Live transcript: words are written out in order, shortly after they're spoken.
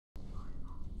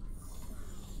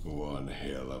One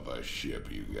hell of a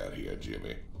ship you got here,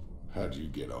 Jimmy. How'd you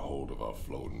get a hold of a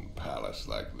floating palace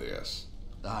like this?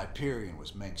 The Hyperion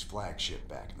was Meng's flagship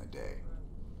back in the day.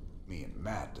 Me and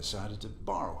Matt decided to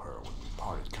borrow her when we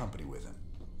parted company with him.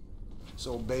 This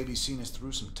old baby's seen us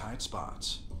through some tight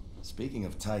spots. Speaking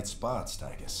of tight spots,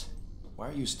 Tychus, why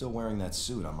are you still wearing that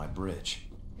suit on my bridge?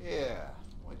 Yeah,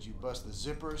 what'd you bust the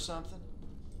zipper or something?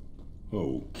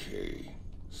 Okay,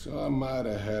 so I might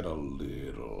have had a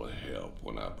little help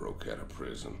when I broke out of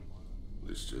prison.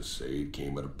 Let's just say it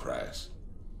came at a price.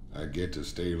 I get to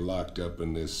stay locked up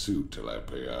in this suit till I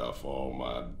pay off all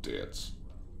my debts.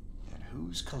 And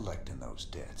who's collecting those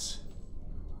debts?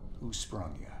 Who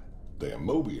sprung you? Them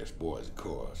Mobius boys, of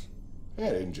course. I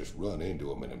didn't just run into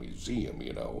them in a museum,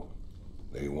 you know.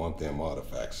 They want them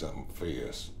artifacts something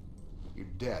fierce. Your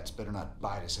debts better not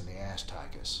bite us in the ass,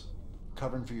 Tychus.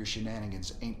 Covering for your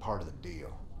shenanigans ain't part of the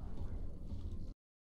deal.